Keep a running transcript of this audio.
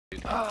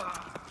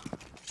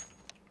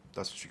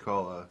That's what you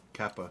call a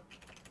kappa.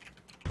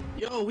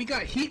 Yo, we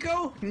got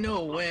Hiko?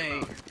 No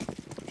way.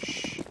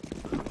 Shh.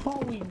 Oh,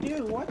 we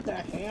do? What the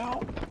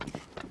hell?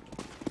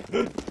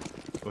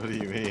 What do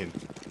you mean?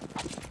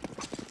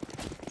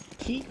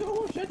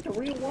 Hiko? Is that the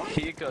real one?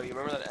 Hiko, you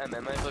remember that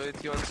MM I played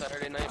with you on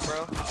Saturday night,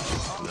 bro?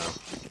 No.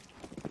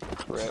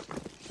 Rip.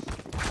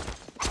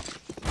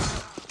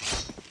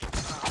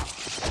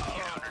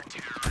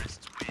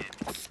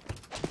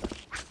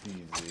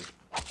 Easy.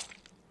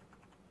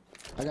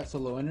 I got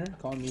solo inner.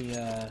 Call me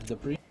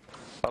Dupree.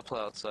 I'll play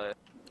outside.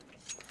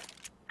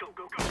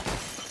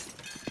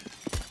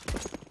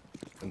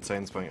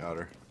 Insane's playing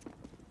outer.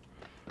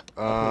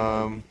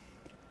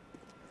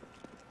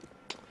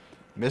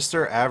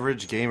 Mr.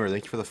 Average Gamer,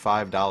 thank you for the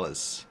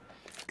 $5.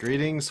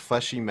 Greetings,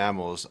 fleshy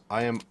mammals.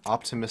 I am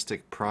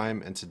Optimistic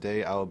Prime, and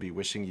today I will be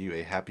wishing you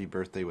a happy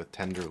birthday with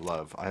tender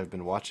love. I have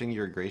been watching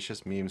your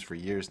gracious memes for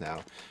years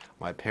now.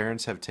 My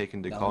parents have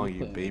taken to calling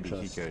you Baby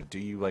Hiko. Do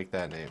you like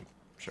that name?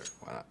 Sure,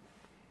 why not?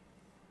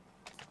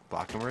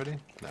 Block him already?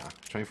 Nah.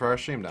 24-hour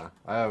stream now.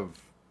 I have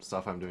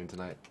stuff I'm doing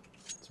tonight.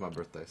 It's my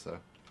birthday, so.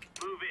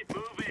 Move it,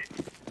 move it!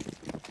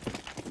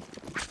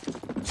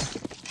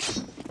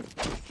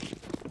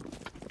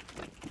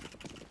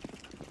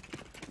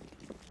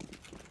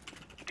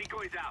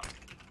 Decoy's out.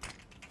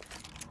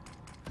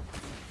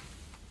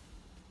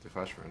 They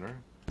flash for inner.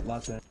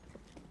 Lots of. Have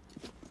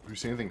you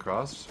seen anything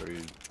cross? Or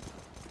you?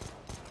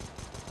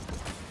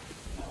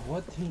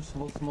 What team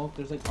smoke?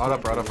 There's like. Out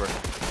up, right up, right.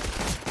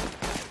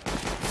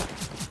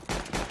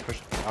 Push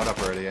out up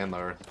already and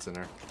lower. It's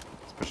inner.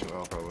 It's pushing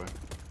well probably.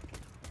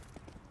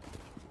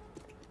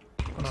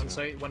 One on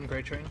site, one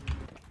gray train.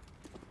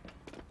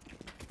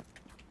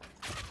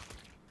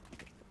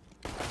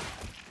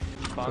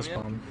 Bomb Close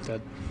yet? bomb,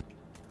 dead.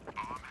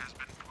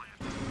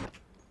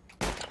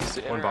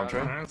 One bomb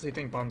train. I honestly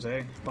think bomb's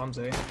A. Bomb's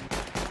A.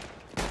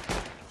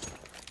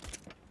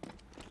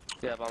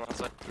 Yeah, bomb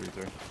outside.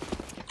 3-3.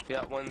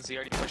 Yeah, one's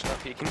already pushed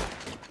up, peeking.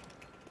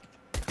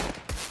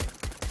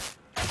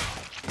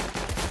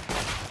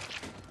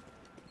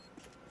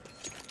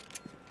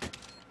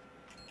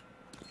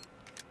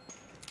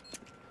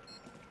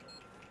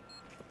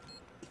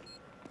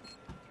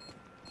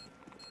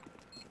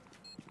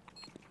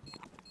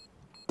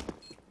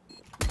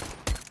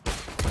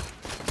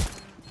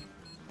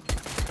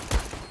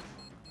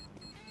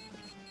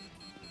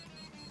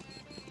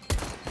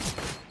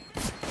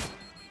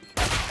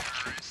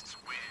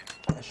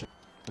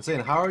 I'm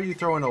saying, how are you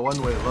throwing a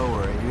one-way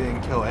lower and you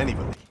didn't kill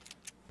anybody?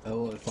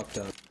 Oh, it fucked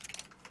up.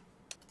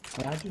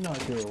 Yeah, I do not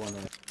do it one.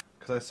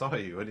 Because I saw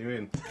you. What do you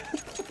mean?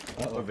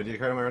 Uh-oh. What video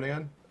card am I running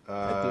on?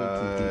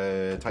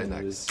 Titan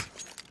X.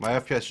 My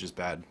FPS is just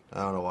bad.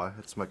 I don't know why.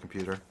 It's my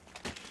computer.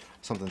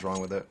 Something's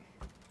wrong with it.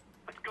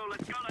 Let's go,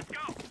 let's go, let's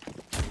go!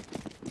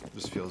 It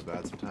just feels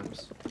bad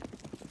sometimes.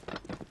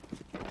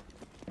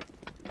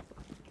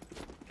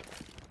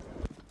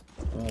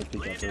 Oh, I picked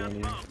up the one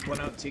here. One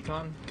out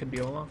T-con, could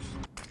be Olaf.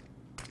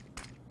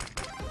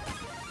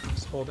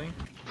 Just holding.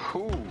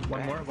 Ooh,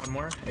 One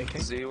more, AK.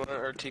 Z1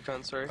 or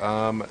T-con, sorry.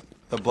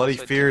 The Bloody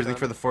Outside Fears, T-con. thank you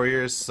for the 4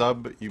 years.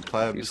 Sub, you He's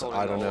plebs, holding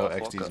I don't the know, Olaf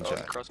XDs in walk-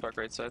 chat. Crossback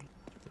right side.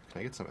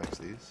 Can I get some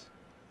XDs?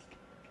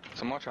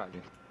 Some more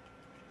charging.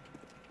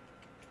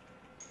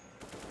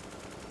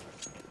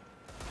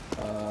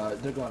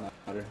 They're going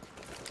ladder.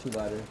 Two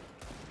ladder.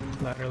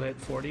 Ladder lit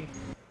 40.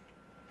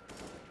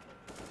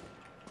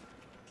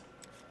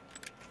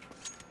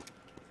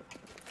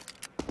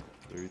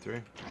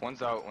 Three.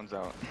 One's out, one's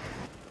out.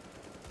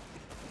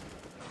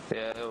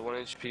 Yeah, 1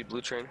 HP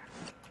blue train.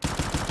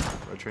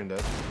 Red train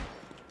dead.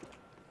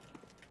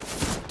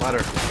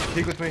 Ladder,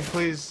 peek with me,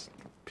 please.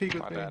 Peek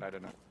with My me. bad, I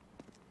didn't.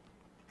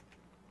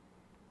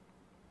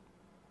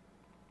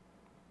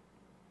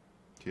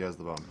 He has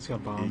the bomb. He's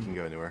got bomb. He can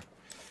go anywhere.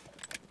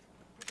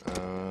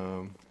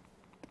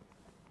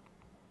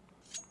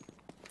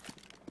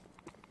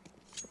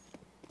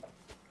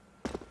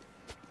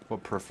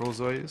 What peripherals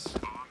do I use?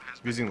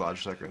 I'm using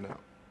Logitech right now.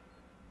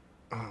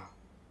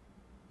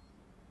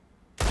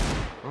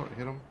 Oh,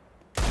 hit him.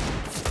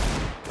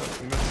 Oh,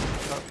 he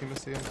missed. Oh, he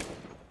missed again.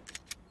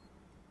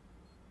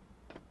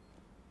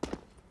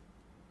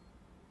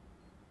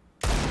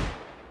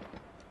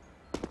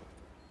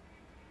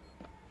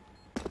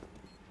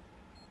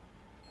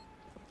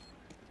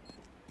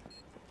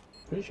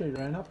 Pretty sure he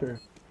ran up here.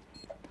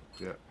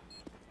 Yeah.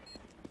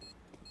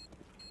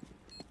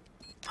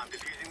 I'm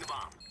defusing the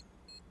bomb.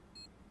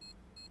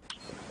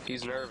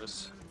 He's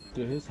nervous.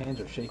 Dude, his hands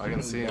are shaking. I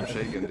can see him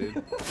shaking,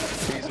 dude.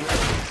 He's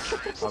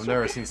nervous. I've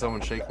never seen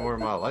someone shake more in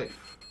my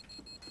life.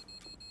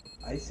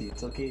 I see,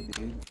 it's okay,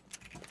 dude.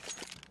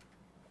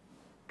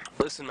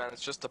 Listen, man,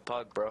 it's just a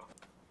pug, bro.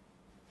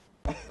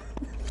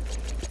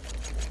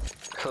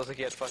 Feels like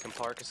he had fucking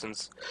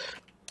Parkinson's.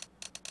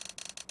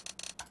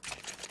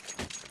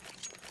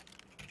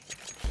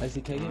 I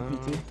see Kagan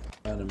P2.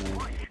 I don't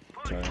know.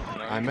 Sorry.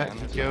 I met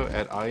Hiko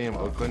at IEM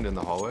Oakland in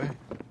the hallway.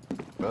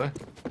 Really?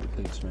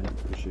 Thanks, man.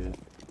 Appreciate it.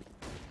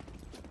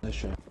 Nice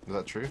try. Is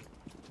that true?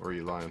 Or are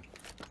you lying?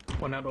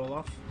 One out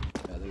Olaf.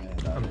 Yeah, they're gonna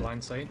On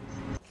blind sight.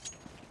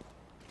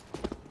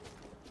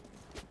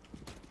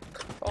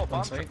 Oh, bomb.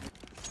 Blind sight.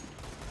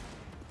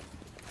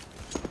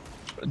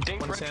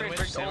 Dink, One red train, sandwich,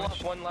 bricked all sandwich.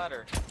 up, one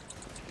ladder.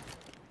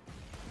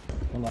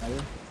 One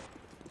ladder.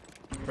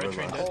 Red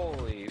train dead.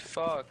 Holy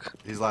fuck.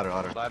 He's ladder,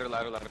 ladder. Ladder.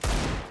 Ladder.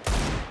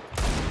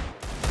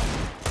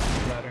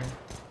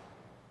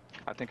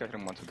 I think I hit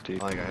him once with I the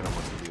deep. think I hit him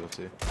once with deal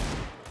too.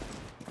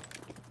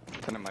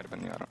 Then it might have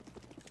been the other.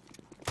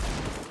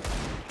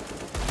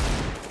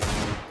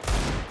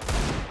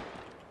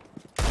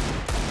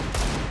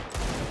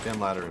 Damn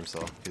ladder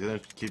himself. He's gonna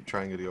keep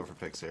trying to go for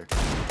picks here.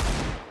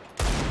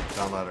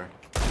 Down ladder.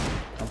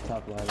 On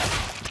top ladder.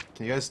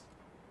 Can you guys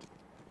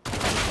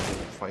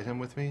fight him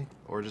with me?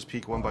 Or just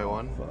peek one by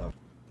one? Fuck.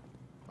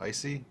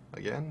 Icy?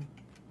 Again?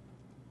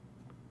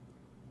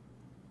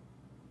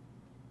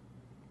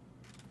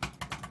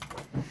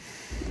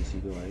 Did he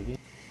go Ivy?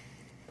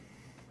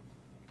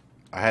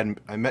 I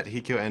met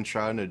Hiko and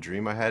Shroud in a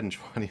dream I had in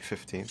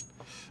 2015.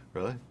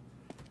 Really?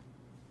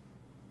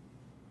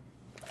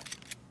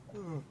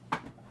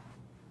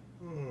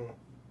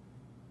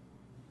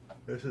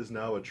 This is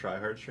now a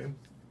tryhard stream?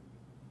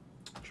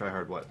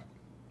 Tryhard what?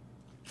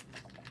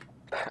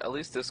 At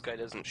least this guy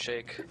doesn't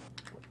shake.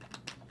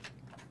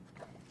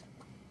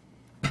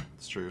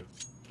 It's true.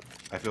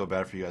 I feel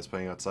bad for you guys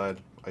playing outside.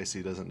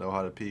 Icy doesn't know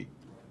how to peek.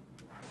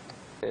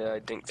 Yeah, I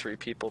dinked 3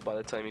 people by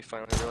the time he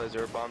finally realized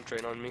there were a bomb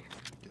train on me.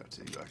 Yeah,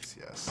 TUX,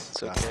 yes. It's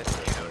That's okay. the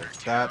play there.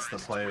 That's the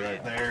play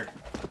right there.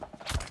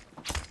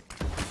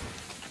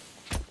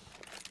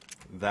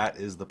 That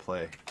is the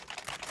play.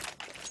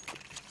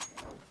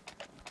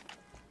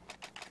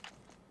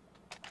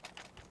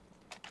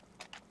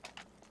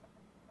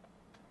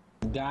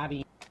 Got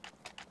him.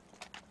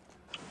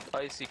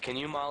 Icy, can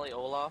you molly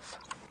Olaf?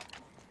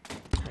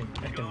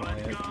 I can buy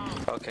it.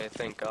 Okay,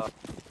 thank God.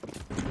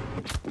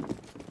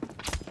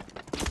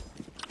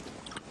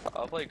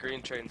 I'll play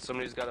green train.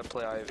 Somebody's got to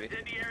play Ivy.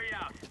 Incendiary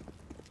out.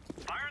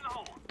 Fire in the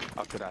hole.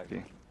 Up to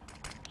Ivy.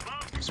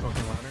 Smoke.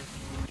 Smoking ladder.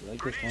 You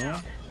like this one?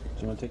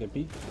 Do you want to take a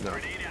peek? No.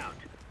 Grenade out.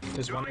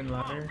 There's one in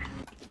ladder.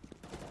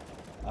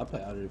 I'll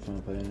play outer if you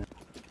want to play in.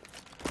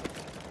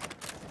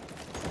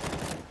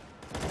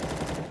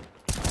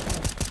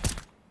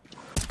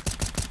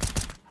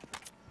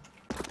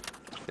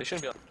 They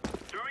shouldn't be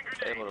Throwing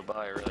grenade. able to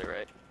buy, really,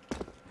 right?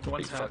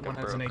 One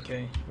has an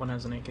AK. One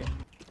has an AK. Do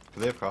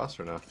they have cross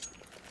or no?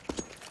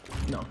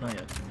 No, not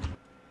yet.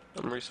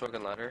 I'm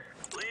re-smoking ladder.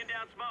 Laying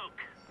down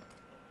smoke.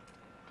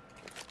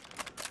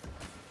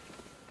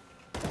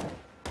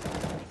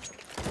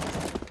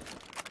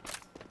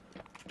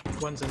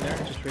 One's in there,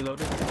 just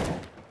reloaded.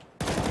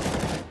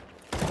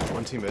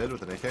 One team mid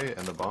with an AK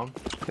and the bomb.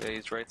 Yeah,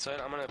 he's right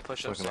side. I'm gonna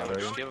push up Smoking ladder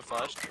sandwich. again. Do you have a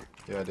flash?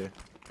 Yeah, I do.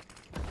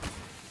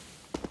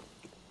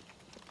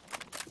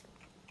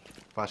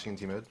 Flashing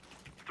team mid.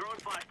 Throwing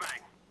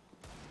flashbang.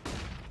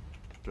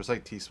 There's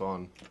like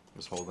T-spawn.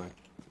 Just holding.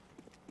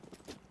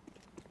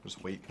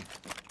 Just waiting.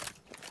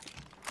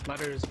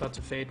 Ladder is about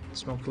to fade.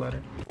 Smoke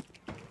ladder.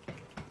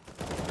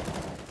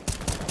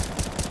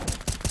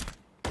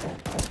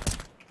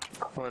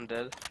 One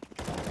dead.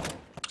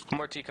 One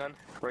more T-con.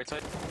 Right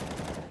side.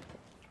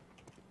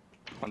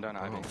 One down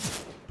Ivy.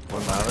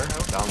 One ladder.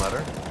 Down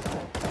ladder.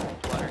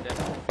 Ladder dead.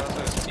 Last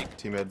one is T-con.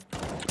 Team mid.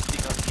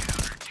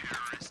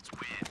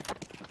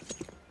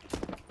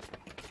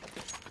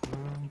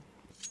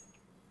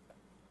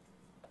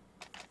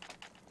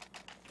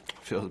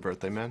 Phil's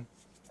birthday, man.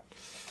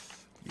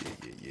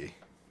 Yeah.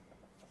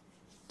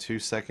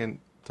 2-second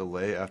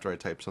delay after I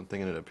type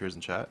something and it appears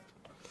in chat.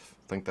 I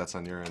think that's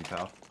on your end,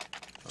 pal.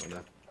 Oh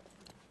no.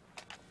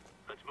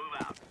 Let's move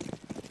out.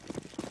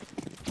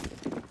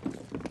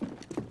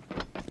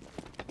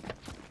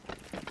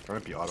 Or it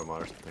might be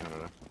automod or something, I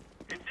don't know.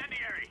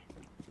 Incendiary.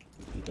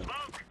 Peek up.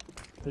 Smoke.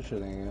 Pretty sure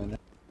they ain't gonna.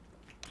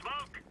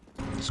 Smoke.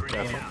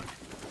 Grenade out.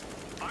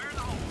 Fire in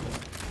the hole.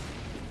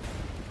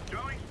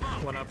 Throwing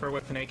smoke. One upper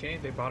with an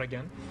AK. They bought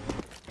again.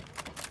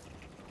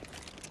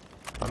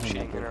 I'm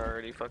cheating and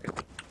already fucking.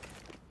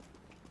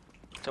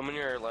 Someone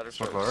your ladder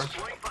Smoke starts. lower.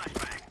 Throwing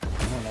flashbang.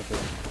 One up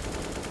there.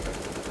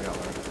 I got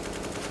lower.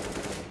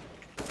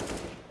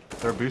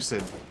 They're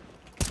boosted.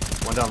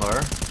 One down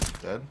lower.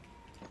 Dead.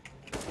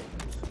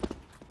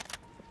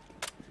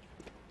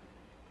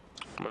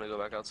 I'm gonna go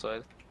back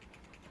outside.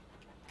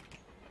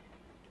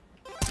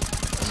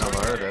 One down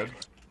lower. Dead.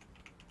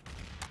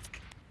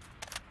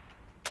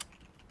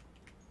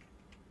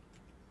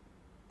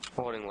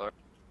 Holding lower.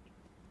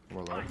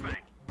 More lower. Flashbang.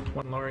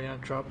 One lower, yeah,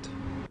 dropped.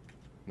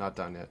 Not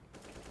done yet.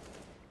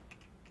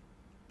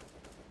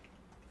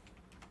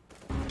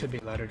 Could be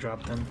ladder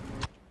drop then.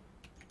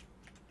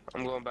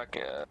 I'm going back.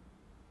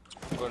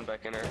 I'm going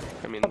back in there.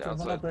 I mean Upper, one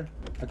outside. upper.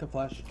 I can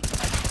flash.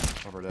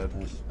 Upper dead.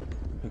 Nice.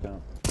 Pick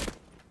up.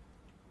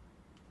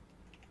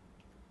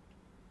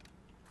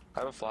 I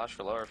have a flash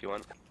for lower if you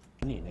want.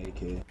 I need an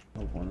AK.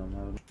 No point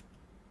on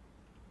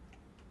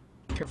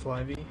that. Careful,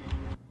 Ivy.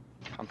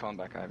 I'm falling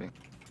back Ivy.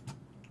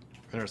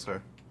 Inner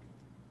square.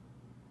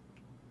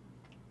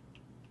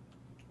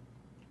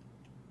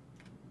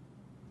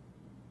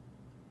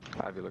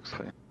 Ivy looks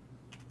clear.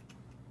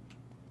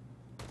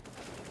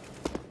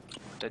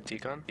 Dead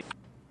decon.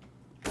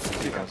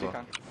 Decon, as well.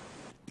 decon.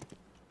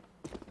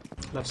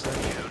 Left side.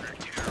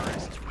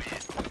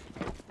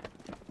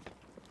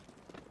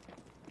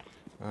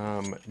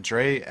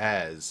 Dre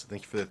Az,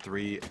 thank you for the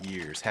 3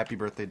 years. Happy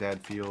birthday, Dad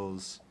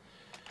Feels.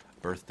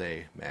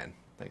 Birthday, man.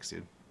 Thanks,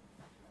 dude.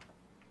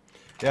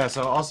 Yeah,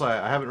 so also,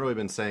 I haven't really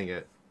been saying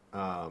it,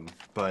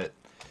 but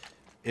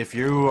if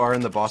you are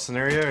in the Boston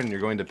area and you're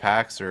going to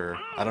PAX, or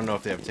I don't know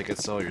if they have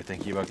tickets still, or you're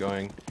thinking about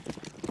going,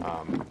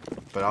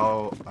 but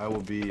I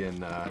will be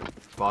in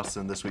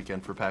Boston this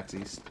weekend for PAX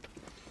East.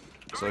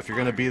 So if you're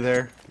going to be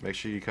there, make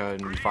sure you come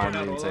and find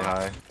me and say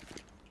hi.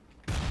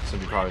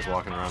 Somebody probably is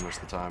walking around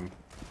most of the time.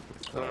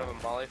 Don't have a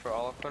molly for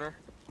Olive Hunter.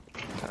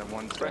 I have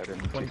one dead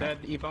and One decon. dead,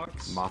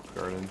 E-box. Moth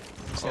Garden.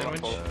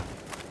 Sandwich.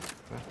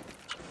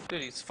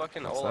 Dude, he's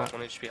fucking What's Olaf that?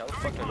 1 HP. How the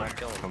fuck did I not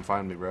kill him? Come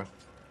find me, bro.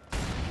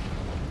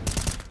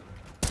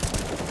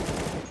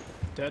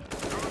 Dead.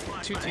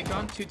 2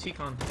 T-con, 2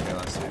 T-con. Okay,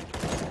 let's see.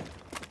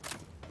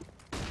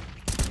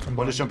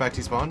 One just jump back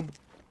T-spawn.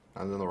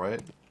 And on the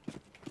right.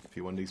 If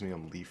he 1Ds me,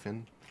 I'm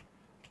leafing.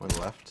 One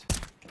left.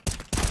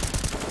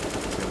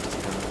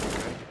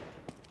 Okay.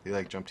 He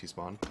like jump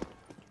T-spawn.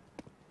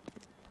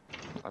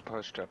 I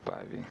pushed up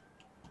Ivy.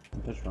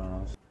 Push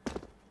runners.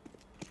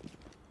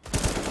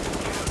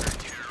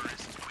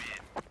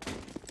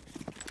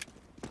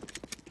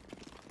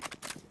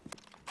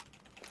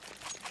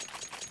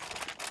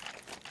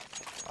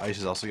 Ice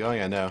is also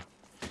going, I know.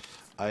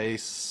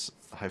 Ice,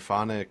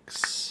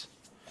 Hyphonics.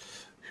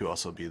 Who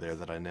else will be there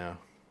that I know?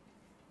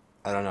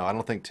 I don't know. I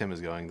don't think Tim is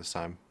going this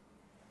time.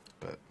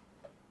 But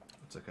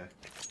it's okay.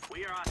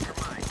 We are Oscar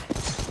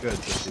Mike. Good,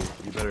 Jesse.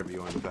 You better be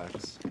going to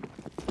PAX.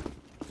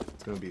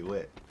 It's gonna be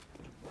lit.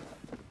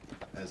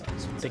 As Ice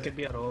would They say. could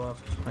be at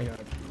Olaf. I got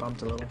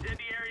bumped a little.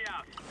 Incendiary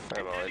out.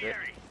 I mollied it.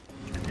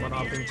 Incendiary. One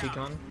off in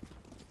Incendiary out. T-con.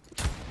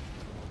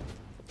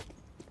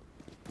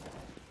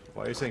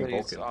 Why are you saying Please,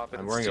 Vulcan? offense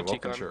I'm wearing a to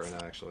Vulcan T-con. shirt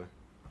right now, actually.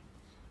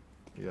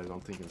 You guys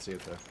don't think you can see it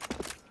though.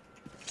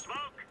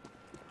 Smoke.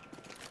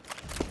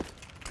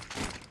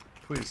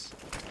 Please.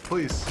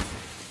 Please.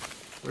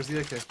 Where's the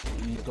AK?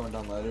 He's going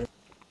down ladder.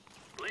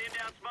 Laying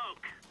down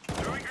smoke.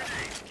 Throwing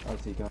grenade. Oh,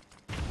 Tico.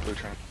 Blue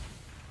train.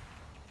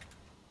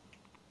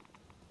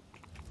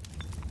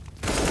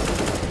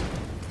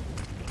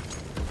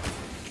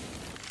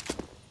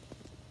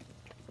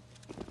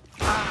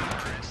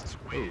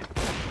 Ooh,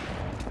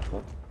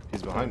 Fuck.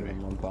 he's behind me.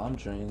 I'm on bomb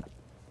train.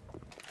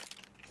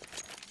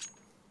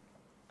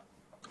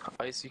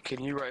 Icy,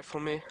 can you rifle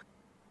me?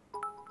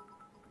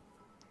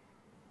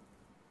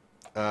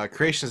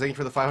 Creations, thank you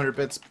for the 500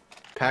 bits.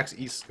 PAX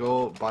East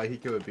goal, buy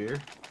Hiko a beer.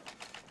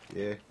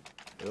 Yeah,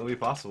 it'll be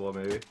possible,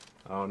 maybe.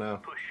 I don't know.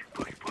 Push,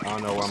 push, push. I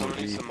don't know where I'm Someone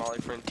gonna needs be. some molly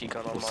for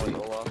T-con on We'll molly see.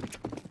 Olaf.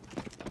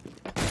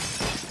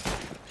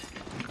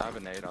 I have a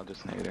nade, I'll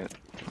just nade it.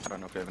 I don't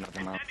know if we have enough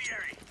amount.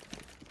 Incendiary.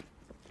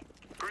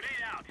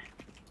 Grenade out.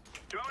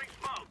 Throwing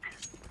smoke.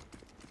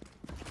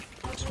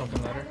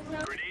 Smoking ladder.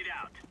 Grenade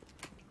out.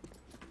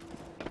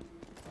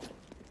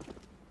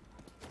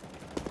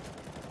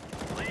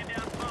 Laying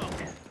down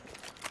smoke.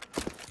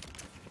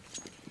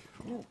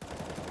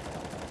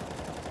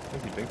 I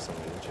think you dinked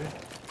somebody, didn't you?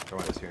 Or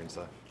am I just hearing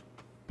stuff?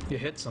 You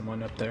hit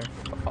someone up there.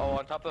 Oh,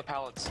 on top of the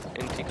pallets.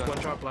 In T-con. One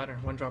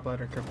drop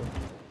ladder, careful.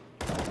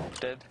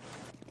 Dead.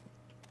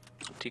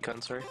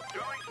 T-con, sorry.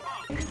 Throwing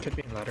smoke. Could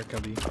be in ladder,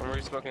 cubby. I'm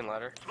already smoking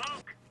ladder.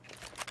 Smoke.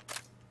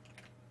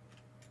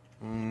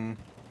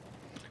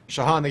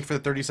 Shahan, thank you for the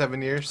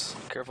 37 years.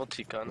 Careful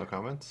T-con. No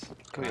comments?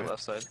 Could be Alright.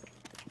 left side.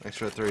 Thanks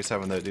for the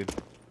 37 though, dude.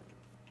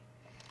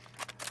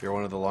 You're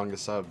one of the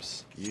longest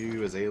subs.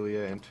 You,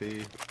 Azalea,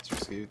 Entry, Sir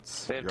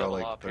Scoots. They have You're all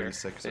double like op here.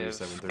 36, They have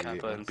 37,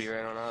 38. Kappa and B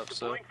right on up,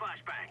 so Throwing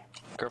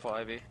flashbang. careful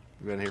Ivy.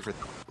 We've been here for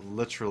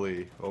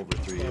literally over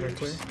 3 Ladder years.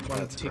 clear. One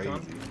That's T-con.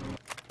 crazy.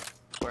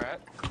 Where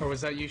at? Or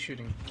was that you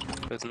shooting?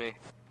 It's me.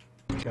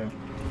 Okay.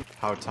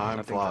 How time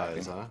Nothing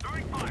flies, happening. huh?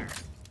 Throwing fire.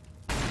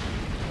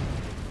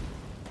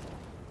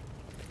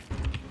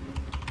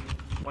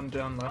 One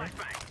down ladder.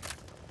 Flashbang.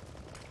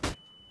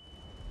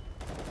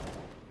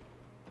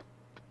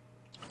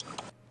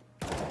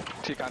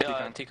 T-con, Yeah,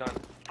 T-con. T-con.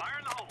 Fire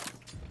in the hole.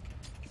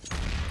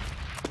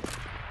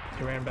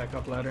 He ran back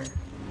up ladder.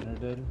 Inner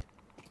dead.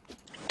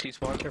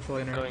 T-spawn. Careful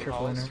inner, Going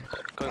careful halls. inner.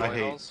 Going I white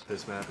hate halls.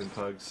 this map in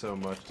PUG so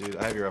much, dude.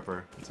 I have your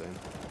upper. Insane.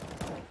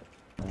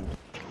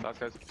 Last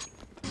guys.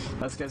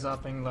 Last guy's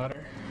upping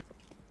ladder.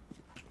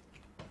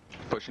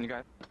 Pushing you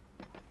guys.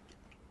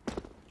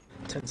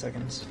 10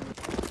 seconds.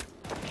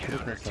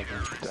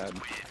 Dead.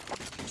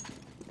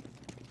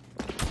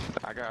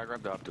 I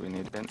grabbed up. Do we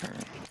need it? Or...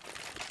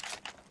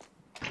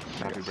 I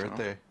Happy guess so.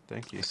 birthday.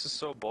 Thank you. This is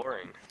so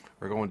boring.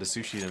 We're going to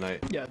sushi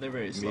tonight. Yeah, they're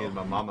very Me slow. and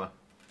my mama.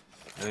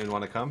 Anyone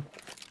want to come?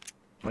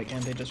 Like,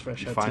 and they just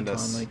fresh You out find T-con,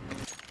 us. like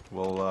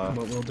Well,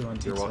 what we'll do on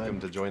you're T-side. welcome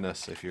to join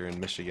us if you're in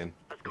Michigan.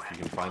 If you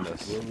can find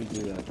us. Where we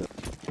do that though?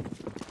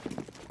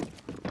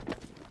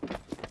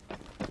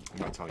 I'm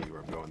not telling you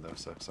where I'm going though,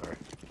 so sorry.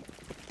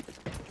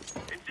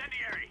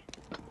 Incendiary.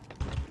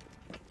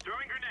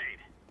 Throwing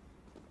grenade.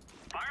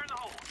 Fire in the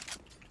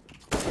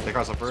hole. Take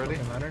us up already?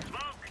 Smoking ladder. Smoke.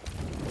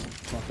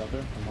 Smoke up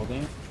there. I'm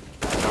holding it.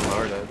 I'm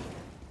lower dead.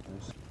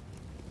 Nice.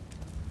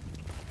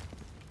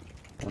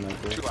 One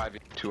out there. 2 Ivy.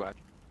 2 Ivy.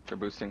 They're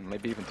boosting.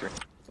 Maybe even 3.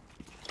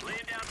 Laying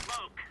down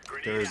smoke.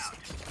 Grenade There's out.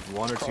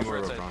 1 or 2 more right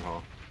over side. brown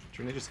hall.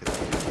 Grenade just hit that.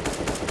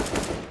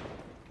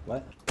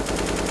 What?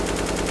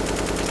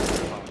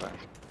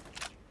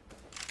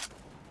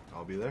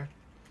 I'll be there.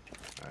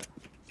 Alright.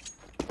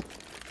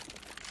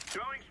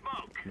 Throwing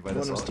smoke. Invite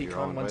One us was all. You're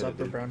all T-con, one's invited,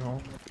 upper dude. brown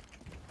hole.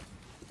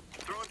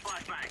 Throwing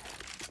flashbang.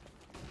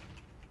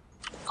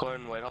 Clear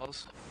in White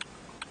Halls.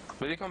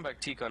 Maybe come back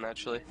T-con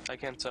actually. I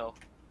can't tell.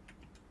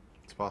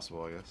 It's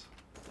possible, I guess.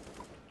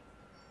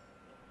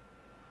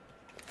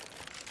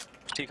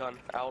 T-con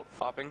out,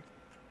 popping.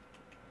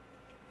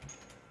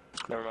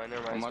 Never mind, I'm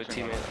it's my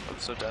watching teammate. I'm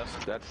so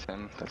deaf. That's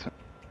him. That's him.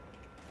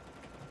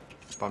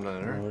 Bomb down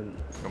enter. Lord.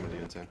 Coming to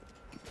you, insane.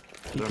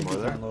 Is He there could more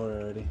be there? down lower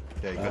already.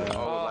 Yeah, you got it. Oh,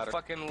 Oh, ladder.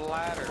 fucking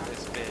ladder,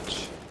 this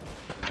bitch.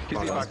 He's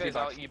Bomb E-box, down. This guy's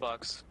out E-box.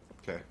 E-box.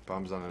 Okay,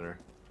 bomb's on enter.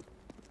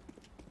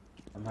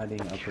 I'm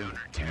hiding upper.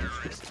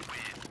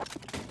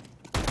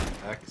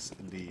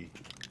 XD.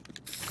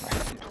 I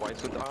hit him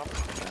twice with the op.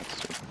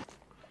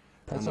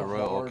 That's In the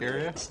Royal Oak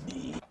area?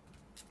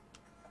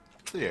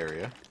 The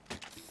area.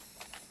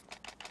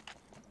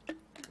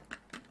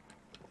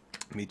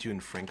 Meet you in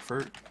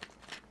Frankfurt.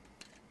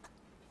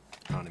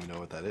 I don't even know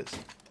what that is.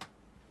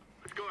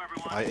 Let's go,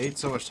 everyone. I ate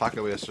so much Taco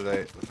Bell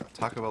yesterday.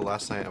 Taco Bell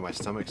last night, and my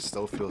stomach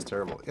still feels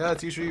terrible. Yeah,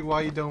 that's usually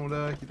why you don't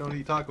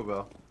eat Taco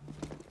Bell.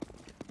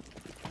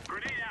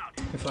 Grenade out.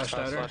 I flashed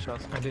Flash, at her. flash,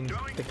 flash. I didn't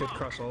think they'd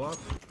cross all off.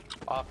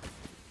 Off.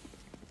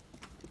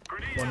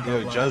 Grenade One out.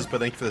 Yo, got Juz, but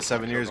thank you for the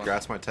 7 years.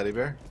 Grass my teddy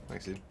bear.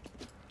 Thanks, dude.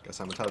 Guess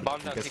I'm a teddy.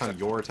 Bomb down, Guess Tika. I'm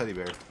your teddy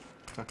bear.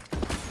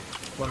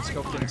 One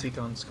scoped in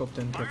T-con, scoped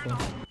in, careful.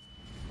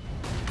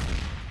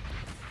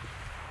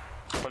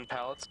 One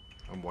pallets.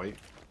 I'm white.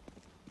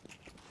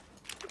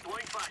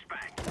 Deploying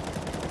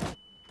flashbang.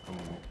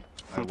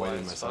 I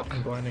whited myself.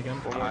 I'm blind again.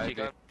 One more Ivy.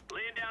 T-con.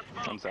 Laying down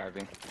One's smoke.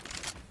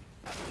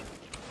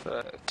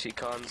 Ivy.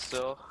 T-con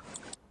still.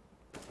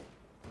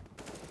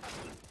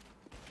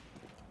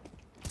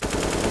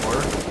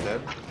 More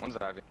dead. One's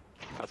Ivy.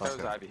 I thought it was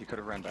Okay. Ivy. He could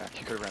have ran back.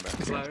 He could have ran back.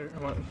 It's ladder.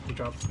 He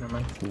dropped. Never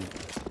mind. Can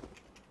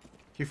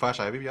you flash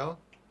Ivy, Yellow?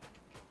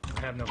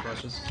 I have no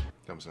flashes.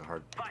 I'm so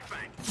hard.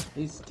 Flashbang.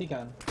 He's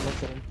T-con.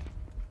 Looks at him.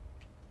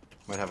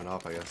 Might have an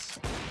off, I guess.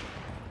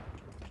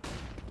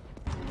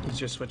 He's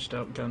just switched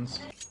out guns.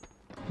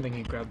 I think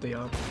he grabbed the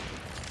op.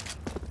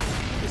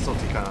 There's still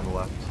T-con on the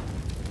left.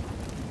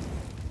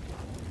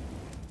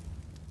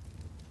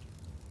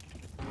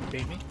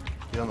 Bait me?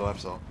 He's on the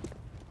left cell.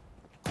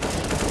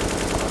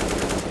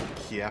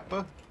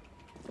 Kiappa?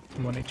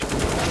 1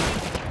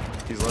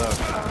 HP. He's low.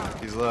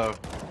 He's low.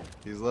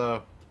 He's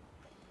low.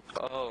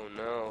 Oh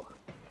no.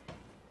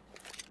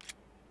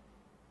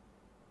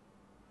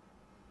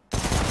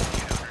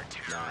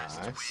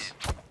 Nice.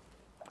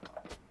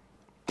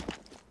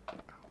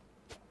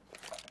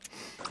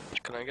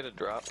 Can I get a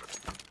drop?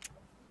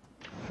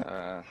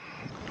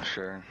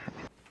 Sure.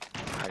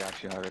 I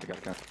actually already got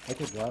a gun. I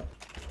could drop.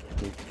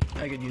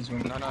 I could use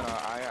one. No,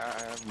 I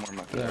have more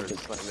money. Yeah, There's but-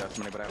 slightly less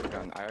money, but I have a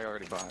gun. I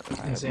already bought. I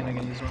have Insane, I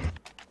more can use one.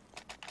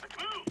 Let's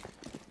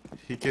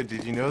move. Hiko,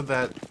 did you know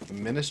that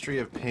Ministry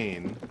of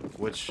Pain,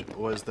 which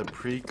was the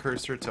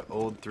precursor to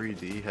old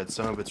 3D, had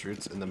some of its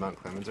roots in the Mount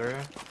Clemens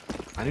area?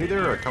 I knew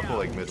there were a couple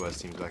like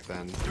Midwest teams back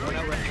then. Oh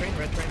no, red train,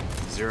 red train.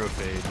 Zero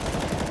Fade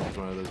was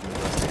one of those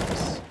Midwest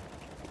teams.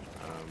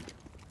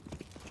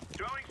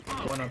 Throwing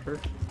smoke. One upper.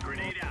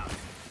 Grenade out.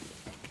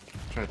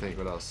 Trying to think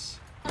what else.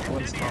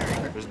 One's top.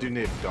 There's a dude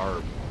named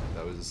Darb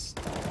that was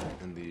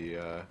in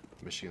the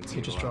Michigan team.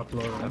 He just a lot.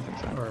 dropped lower.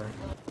 Or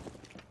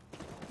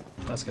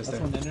last guy's That's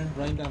there. one in there.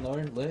 Running down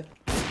lower. Lit.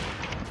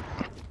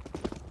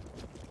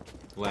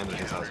 Landed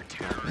his house.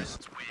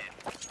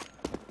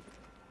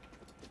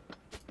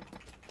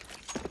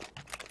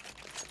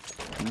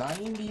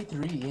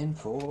 93 and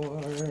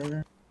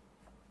 4.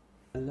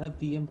 I love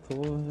the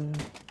M4.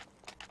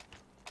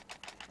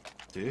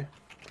 Do you?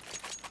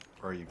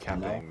 Or are you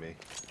capping me?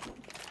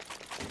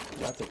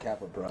 That's a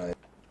Kappa pride.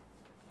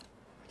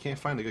 I can't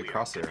find a good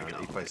crosshair on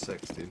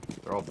 8x6, dude.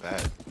 They're all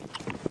bad.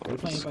 Are we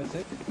playing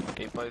 8x6?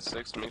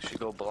 8x6 makes you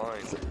go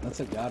blind. That's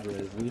a god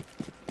res, dude.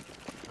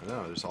 I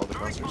know, just all the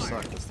crosshairs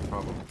suck. That's the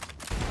problem.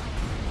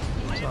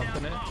 Top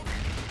in it.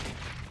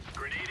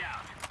 Grenade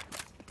out.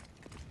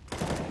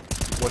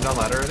 One down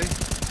ladder already.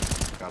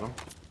 Got him.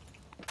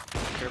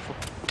 Careful.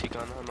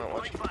 T-con, I'm not Deploying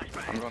watching.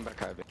 flashbang. I'm going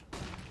back Ivy.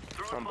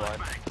 Throwing I'm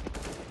blind. flashbang.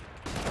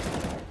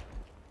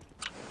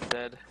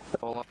 Dead.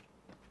 Hold on.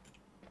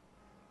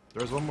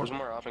 There's one more. There's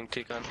one more offing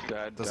T-con.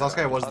 Dead. This last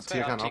guy was the Last guy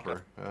out, T-con T-con.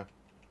 upper. Yeah.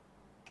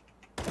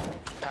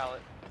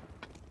 Pallet.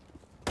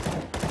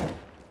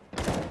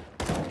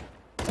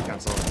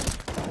 Cancel.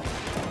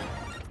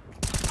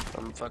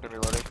 I'm fucking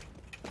reloading.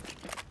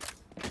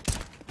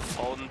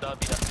 Holding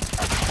W.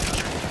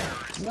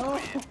 No!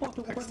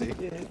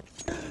 XD.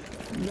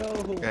 No!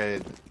 Okay,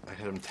 I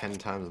hit him 10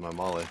 times with my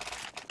molly.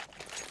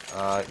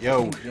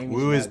 Yo, Jamie's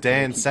Woo is mad,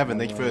 Dan keep 7.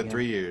 Thank you for the going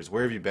 3 years.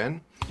 Where have you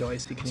been? Yo,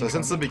 Icy, can So you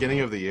since the help me? beginning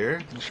of the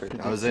year, Sure.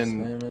 I was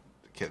in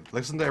Okay,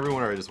 listen to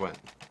everyone where I just went.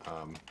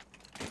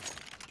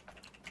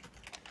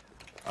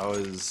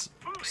 I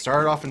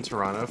started off in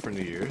Toronto for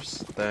New Year's,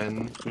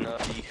 then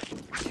Nutty.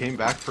 came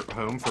back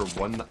home for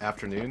one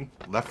afternoon,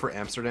 left for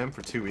Amsterdam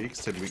for 2 weeks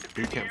to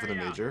boot camp for the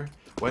major,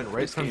 went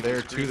right This from game there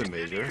is to the crazy.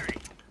 major,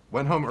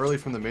 went home early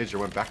from the major,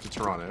 went back to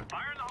Toronto,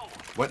 Fire in the hole.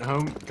 went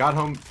home, got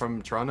home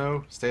from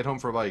Toronto, stayed home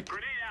for like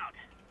Grenade out.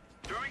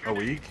 Throwing a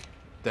grenade. week,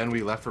 then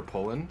we left for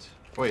Poland.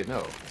 Wait,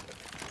 no.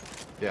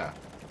 Yeah.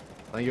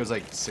 I think it was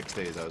like 6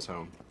 days I was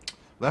home.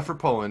 Left for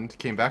Poland,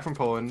 came back from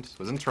Poland,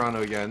 was in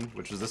Toronto again,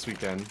 which was this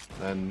weekend,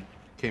 then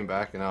came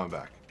back, and now I'm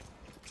back.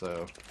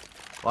 So,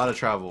 a lot of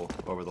travel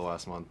over the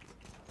last month.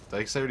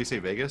 Did I already say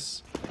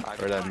Vegas?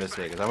 Or did I miss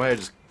Vegas? I might have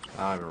just...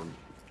 I don't remember.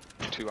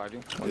 2 Ivy.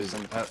 It was,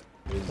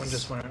 One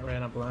just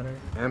ran up ladder.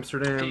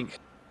 Amsterdam, Peak.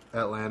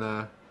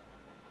 Atlanta,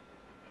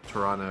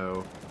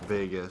 Toronto,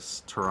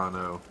 Vegas,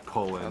 Toronto,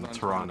 Poland,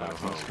 Toronto,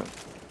 home.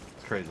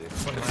 It's crazy.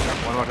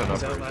 One walked out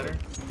Is that upper. ladder?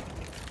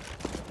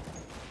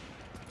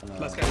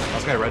 Last guy.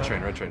 Last guy, red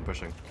train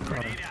pushing.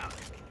 Grenade out.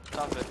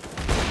 Top it.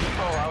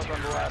 Oh, I was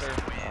on the ladder.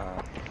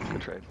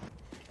 Good trade.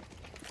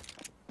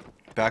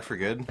 Back for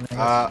good.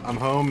 I'm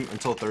home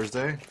until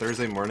Thursday.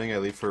 Thursday morning, I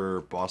leave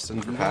for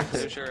Boston for PAX.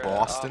 There's your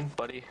Boston. off,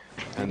 buddy.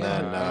 And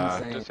then,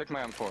 Just take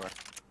my M4.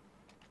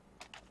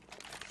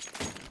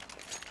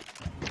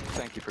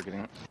 Thank you for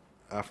getting it.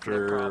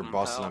 after No problem,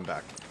 Boston, pal. I'm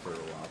back for a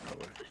while,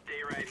 probably.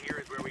 Stay right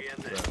here is where we end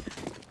this.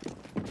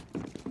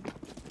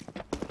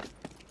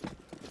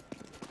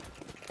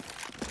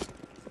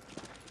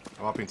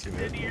 I'm hopping 2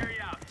 mid. Incendiary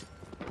out.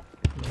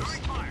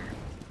 Throwing fire.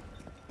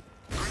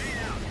 Grenade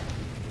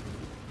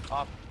out.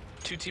 Off.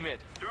 2 T mid.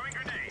 Throwing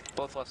grenade.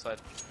 Both left side.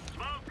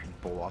 Smoke.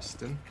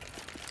 Boston.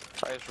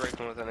 I just raked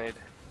him with an aid.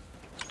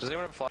 Does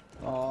anyone have a flash?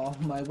 Oh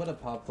my, what a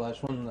pop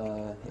flash. One,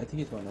 I think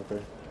he's going upper.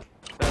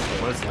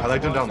 What is, I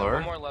like them down One lower.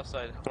 more left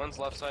side. One's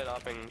left side,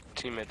 hopping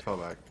T mid. Fell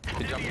back.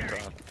 He jumped in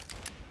top.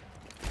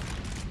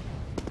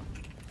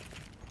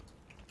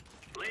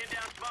 Laying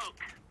down smoke.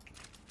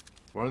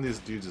 One of these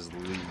dudes is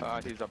lead.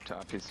 He's up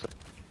top. He's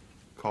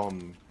Call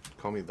me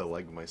the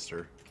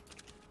Legmeister.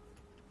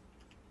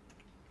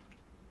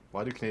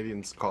 Why do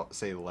Canadians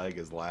say leg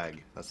is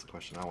lag? That's the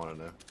question I want to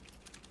know.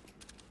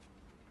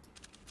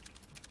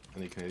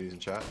 Any Canadians in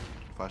chat?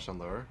 Flash on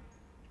lower.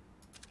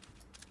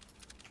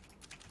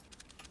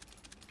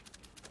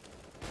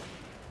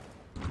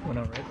 One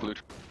on right. blue.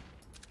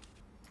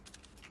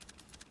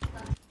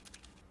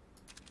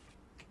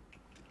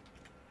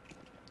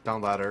 Down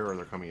ladder, or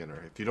they're coming in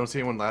her. If you don't see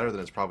anyone ladder, then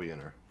it's probably in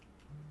her.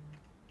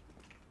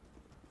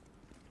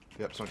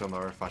 Yep, smoke down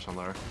lower, flash on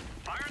lower.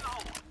 Fire in the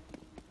hole.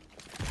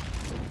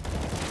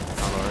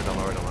 Down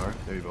lower.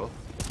 Maybe both.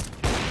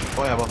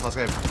 Oh yeah, both. Last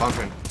guy, bomb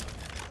train.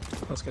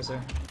 Let's go,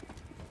 sir.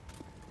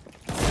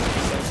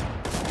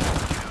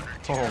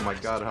 Oh my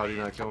god, how did he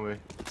not kill me?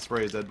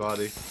 Spray a dead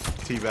body.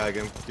 Teabag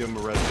him. Give him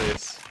a red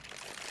face.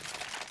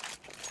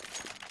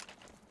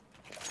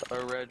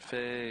 A red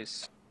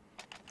face.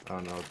 I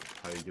don't know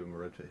how you give him a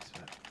red face.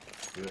 Yeah.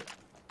 Do it.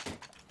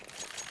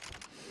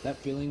 That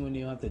feeling when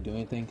you don't have to do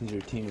anything because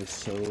your team is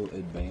so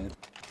advanced.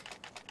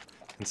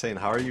 Insane,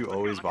 how are you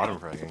always bottom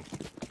fragging?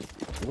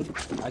 What?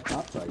 I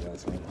top fragged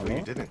last game. Oh, Hello?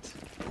 you didn't.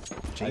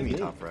 Jamie did.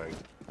 top fragged.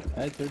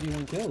 I had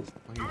 31 kills.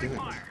 Oh, you didn't.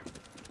 Fire.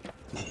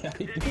 Yeah, I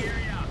did.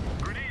 Incendiary out.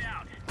 Grenade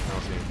out. I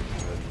don't see anything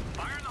good.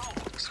 Fire in the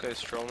hole. This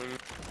guy's trolling me.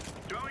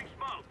 Throwing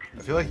smoke. I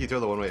feel like you throw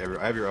the one way every.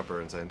 I have your upper,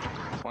 Insane.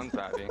 One's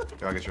Ivy. Here,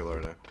 I'll get your lower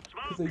now.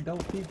 Because Smoke. they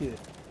don't peek it.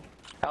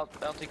 Out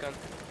T-gun.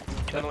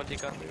 Another one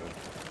T-gun.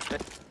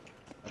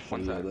 I'll show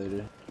One's you that that.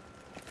 later.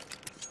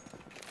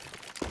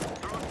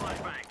 Throwing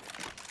flashbang.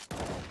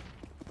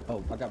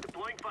 Oh, I got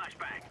Deploying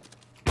flashbang.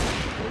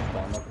 first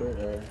bomb upper,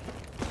 or...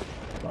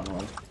 Wrong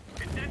one.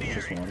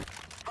 Just Incendiary. one.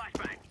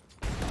 Flashbang.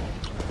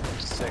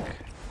 Sick.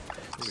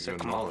 This is Sick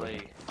good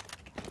Molly.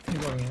 I'm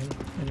going in.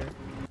 Here.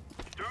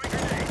 Throwing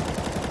grenade.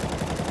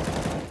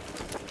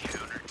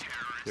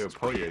 Yo,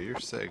 Poya, you're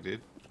sick,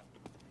 dude.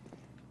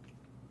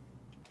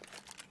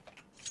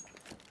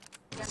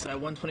 It's that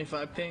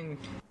 125 ping.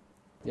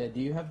 Yeah,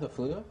 do you have the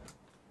flu?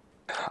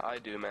 I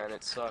do, man.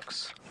 It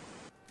sucks.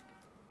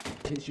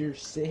 Because you're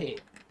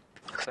sick.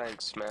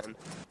 Thanks, man.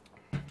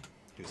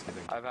 Just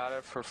kidding. I've had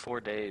it for 4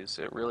 days.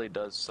 It really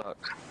does suck.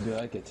 Dude,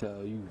 I could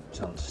tell you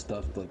sound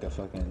stuffed like a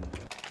fucking...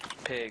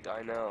 Pig,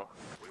 I know.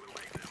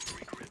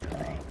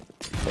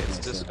 It's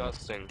fucking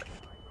disgusting.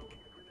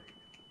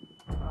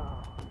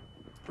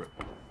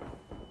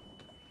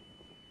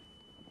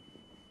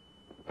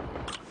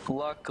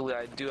 Luckily,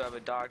 I do have a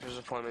doctor's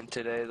appointment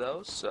today,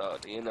 though, so,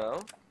 you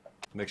know.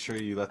 Make sure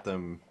you let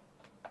them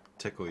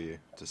tickle you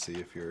to see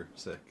if you're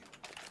sick.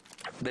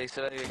 They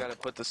said I gotta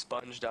put the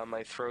sponge down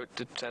my throat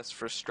to test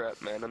for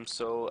strep, man. I'm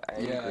so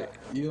angry. Yeah,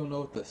 you don't know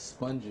what the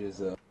sponge is,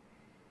 though.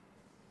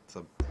 It's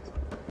a.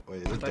 Wait,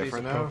 is it thought he was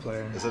different a pro now?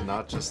 player. Is it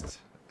not just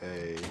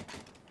a?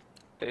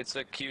 It's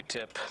a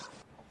Q-tip.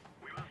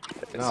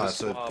 It's No, a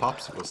it's a swab.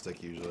 popsicle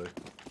stick usually.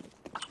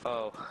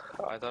 Oh,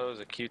 I thought it was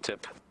a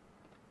Q-tip.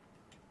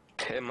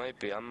 It might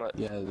be. I'm not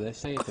Yeah, they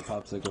say it's a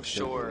popsicle stick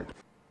sure. or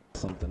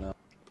something else.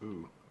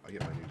 Ooh, I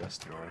get my new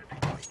desk tomorrow.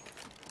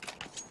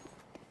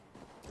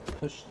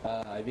 Push,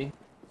 Ivy.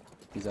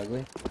 He's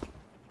ugly.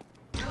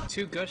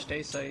 2 gushed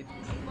A site.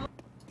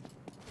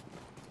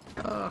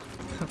 Oh,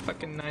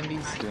 fucking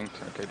 90s. Doing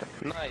okay.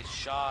 Nice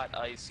shot,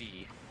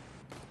 Icy.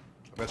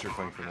 I bet you're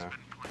flanking for now.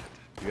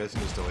 You guys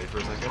can just delay for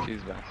a second?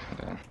 He's back.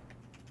 Yeah.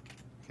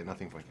 Okay,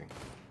 nothing flanking.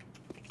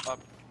 Up.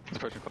 He's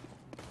pushing.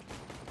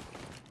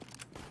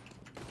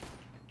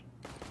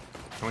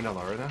 Coming down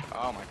low right now?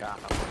 Oh my god.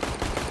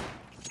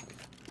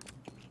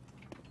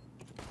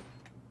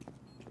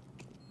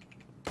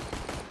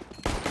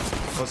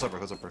 Close upper,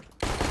 close upper.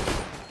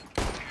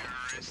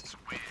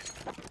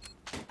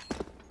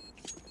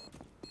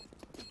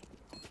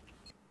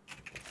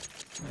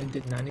 I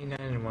did 99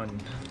 and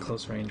 1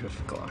 close range with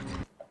Glock.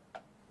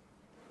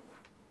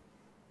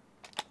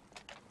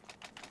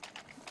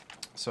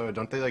 So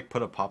don't they like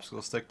put a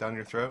popsicle stick down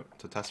your throat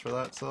to test for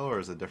that still, or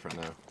is it different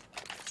now?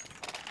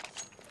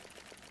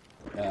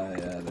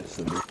 Yeah, there's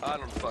some. I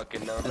don't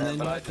fucking know, then man, you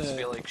but I have just to-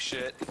 feel like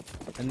shit.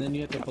 And then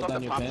you have to I pull thought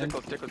down the your pants.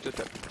 popsicle stick was just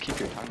to keep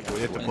your tongue Well,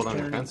 you have to out. pull down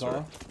your Turn pants and for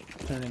it.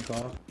 cough. Turn and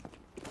cough.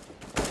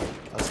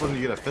 That's when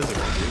you get a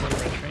physical, dude. One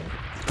red train.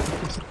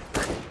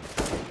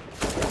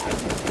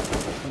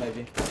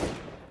 Ivy.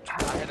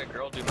 I had a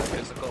girl do my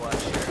physical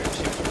last year, and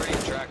she was pretty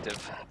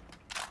attractive.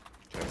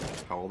 Okay.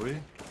 How old are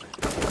you?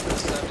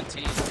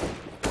 17.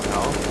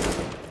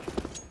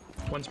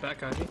 How? One's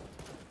back, Ivy.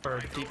 Or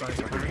deep eyes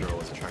Every behind.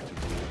 girl is attracted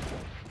to you.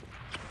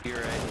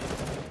 You're right.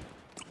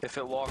 If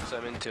it walks,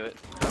 I'm into it.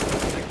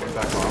 One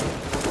back off.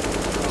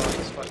 Oh,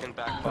 he's fucking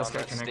back bomb, Last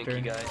guy that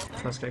stinky guy.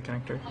 connector. Last guy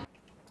connector.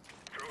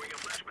 Throwing a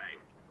flashbang.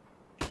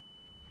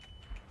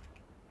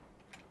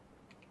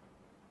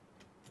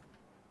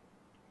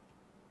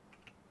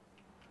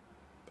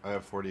 I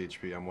have 40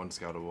 HP. I'm one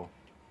scoutable.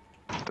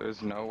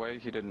 There's no way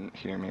he didn't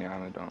hear me.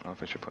 I don't know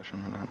if I should push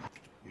him or not.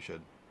 You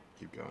should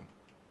keep going.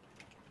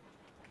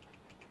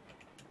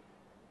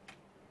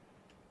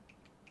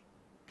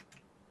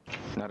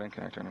 Not in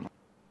connector anymore.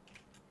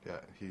 Yeah,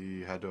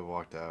 he had to have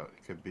walked out.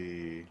 It could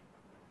be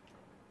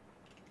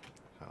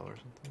hell or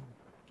something.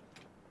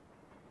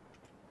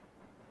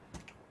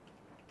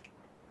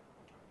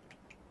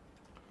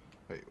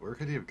 Wait, where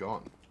could he have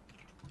gone?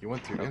 You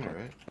went through dinner,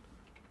 right?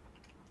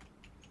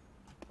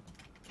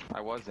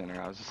 I was in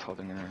her. I was just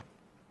holding her.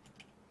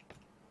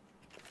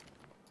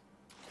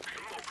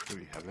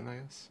 Maybe heaven, I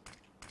guess.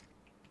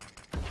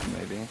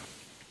 Maybe.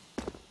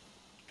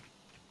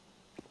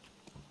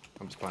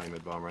 I'm just playing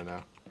mid bomb right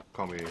now.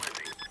 Call me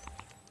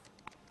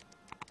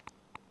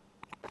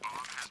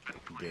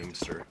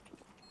gamester.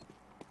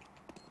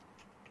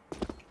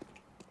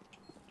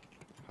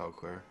 Hell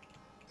clear.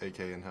 AK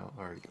in hell.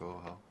 Alright,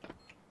 cool. Hell.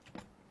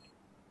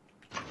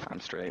 I'm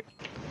straight.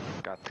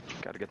 Got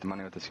to get the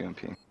money with this UMP.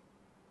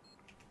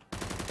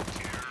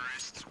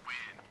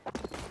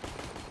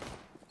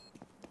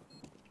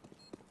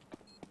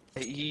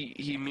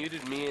 He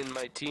muted me and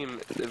my team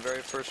the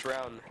very first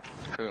round.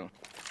 Who?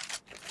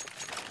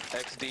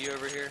 XD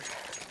over here.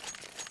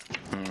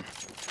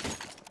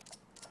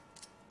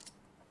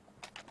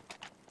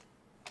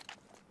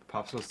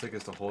 Popsicle stick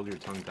is to hold your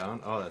tongue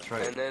down. Oh, that's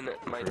right. And then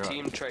my Forgot.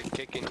 team tried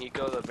kicking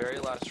Hiko the very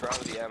last round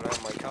of the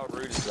MM. Like, how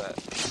rude is that?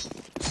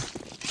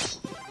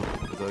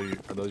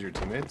 Are those your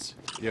teammates?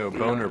 Yo,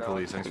 Boner No,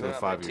 Police, thanks for they're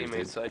the not my 5 years.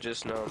 teammates, I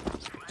just know 'em.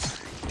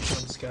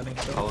 One scouting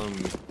Tell still.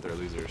 them they're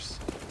losers.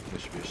 They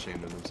should be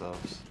ashamed of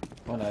themselves.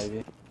 One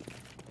Ivy.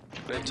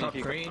 Top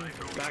green,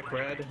 back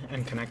red,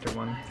 and connector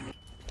 1.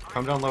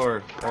 Come down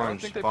lower, I don't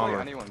orange, think they bomber.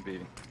 play anyone B.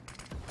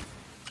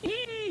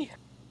 Eee!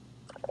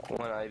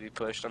 One Ivy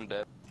pushed, I'm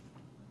dead.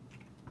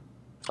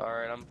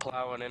 Alright, I'm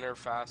plowing in her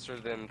faster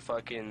than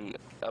fucking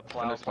a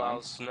plow Understand.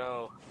 plows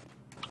snow.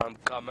 I'm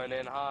coming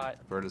in hot.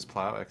 Virtus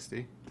Plow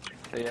XD.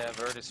 Yeah,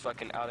 Vert is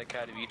fucking out of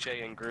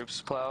Katowice in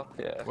groups plow.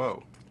 Yeah.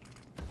 Whoa.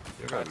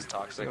 You gotta That's be-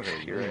 toxic. you gotta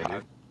be You're green, right.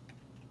 dude.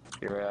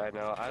 You're right, I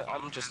know.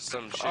 I'm just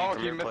some shit Oh,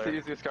 he career missed the player.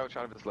 easiest scout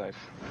shot of his life.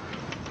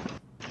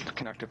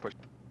 Connector push.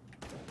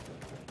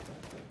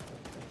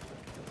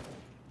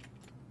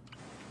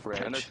 And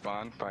they're Reg.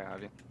 spawned by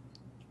Ivy.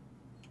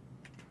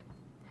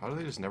 How do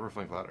they just never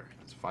flank ladder?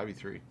 It's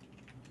 5v3.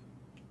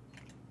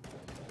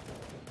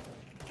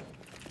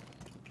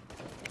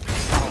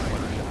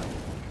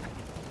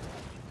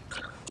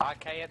 I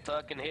can't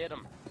fucking hit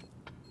him.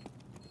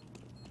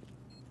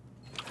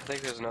 I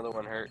think there's another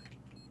one hurt.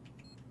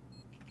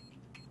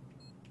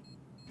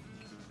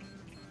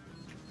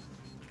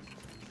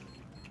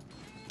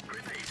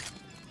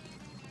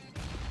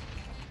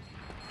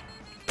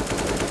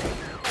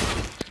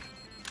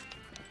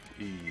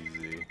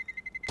 Easy.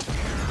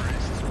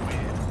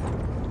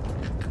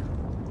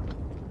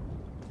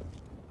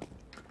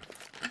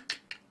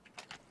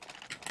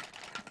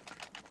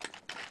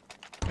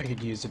 I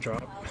could use a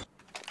drop.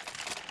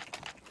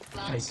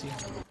 Icy. Do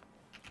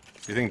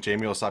you think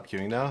Jamie will stop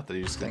queuing now? That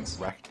he just Thanks.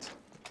 gets wrecked?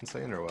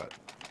 Insane or what?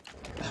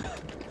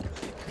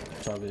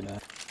 Probably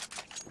not.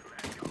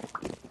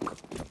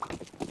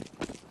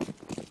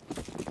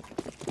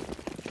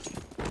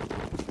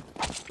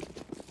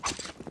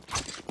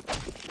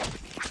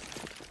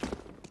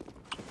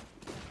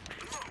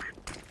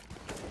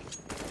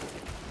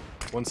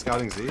 One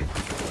scouting Z.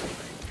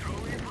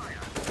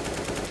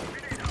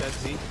 Dead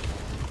Z.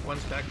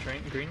 One's back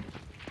train green.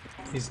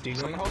 He's Someone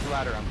dealing. hold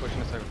ladder, I'm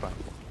pushing a second five.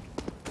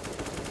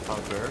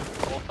 Top bear.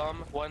 Full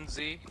thumb,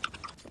 1Z.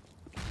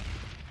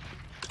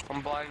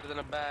 I'm blinder than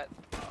a bat.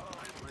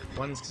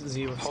 One's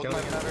Z with Hold my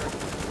skeleton. ladder.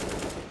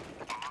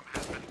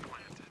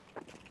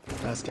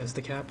 Vasquez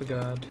the Kappa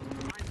God.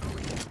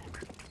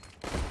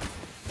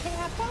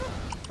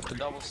 The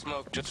double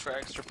smoke just for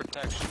extra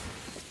protection.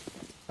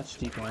 That's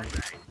deep one.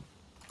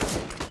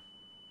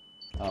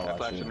 Oh, That I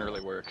flash see. didn't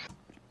really work.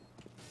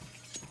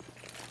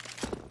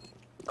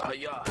 Oh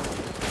yeah.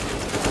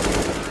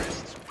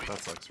 That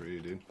sucks for you,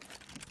 dude.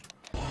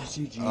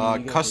 GG, you guys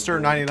are Custer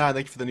good. 99,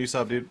 thank you for the new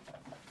sub, dude.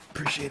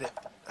 Appreciate it.